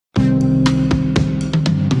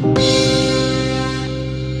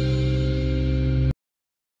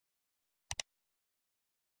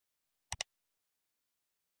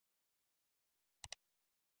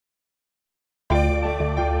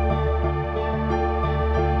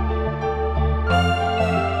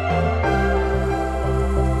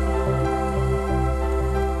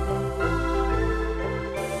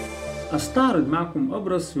أستعرض معكم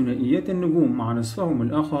أبرز ثنائيات النجوم مع نصفهم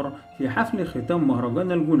الآخر في حفل ختام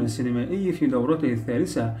مهرجان الجونة السينمائي في دورته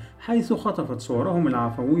الثالثة، حيث خطفت صورهم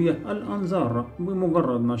العفوية الأنظار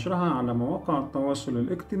بمجرد نشرها على مواقع التواصل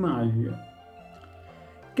الاجتماعي.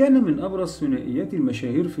 كان من أبرز ثنائيات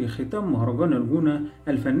المشاهير في ختام مهرجان الجونة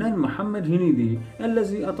الفنان محمد هنيدي،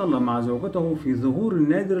 الذي أطل مع زوجته في ظهور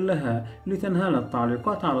نادر لها لتنهال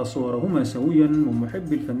التعليقات على صورهما سويا من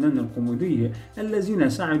محبي الفنان الكوميدي الذين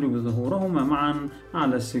سعدوا بظهورهما معا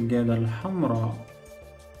على السجادة الحمراء.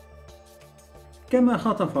 كما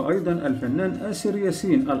خطف أيضا الفنان آسر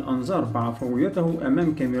ياسين الأنظار بعفويته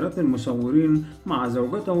أمام كاميرات المصورين مع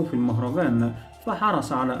زوجته في المهرجان،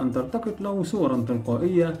 فحرص على أن تلتقط له صورا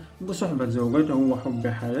تلقائية بصحبة زوجته وحب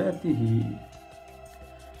حياته.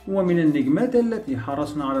 ومن النجمات التي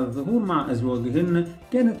حرصن على الظهور مع أزواجهن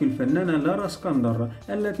كانت الفنانة لارا اسكندر،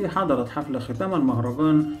 التي حضرت حفل ختام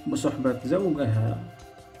المهرجان بصحبة زوجها،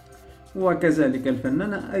 وكذلك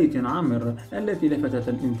الفنانة أيتن عامر التي لفتت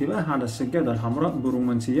الانتباه على السجادة الحمراء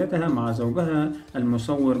برومانسيتها مع زوجها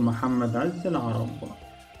المصور محمد عز العرب.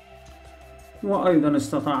 وأيضا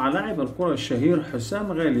استطاع لاعب الكرة الشهير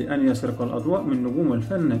حسام غالي أن يسرق الأضواء من نجوم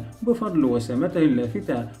الفن بفضل وسامته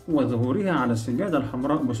اللافتة وظهورها على السجادة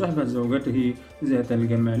الحمراء بصحبة زوجته ذات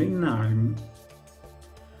الجمال الناعم.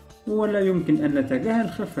 ولا يمكن أن نتجاهل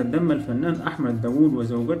خفة دم الفنان أحمد داوود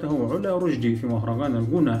وزوجته علا رشدي في مهرجان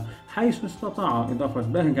الجونة، حيث استطاع إضافة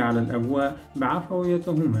بهجة على الأجواء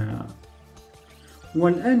بعفويتهما.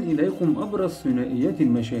 والآن إليكم أبرز ثنائيات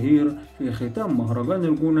المشاهير في ختام مهرجان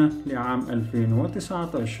الجونة لعام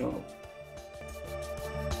 2019.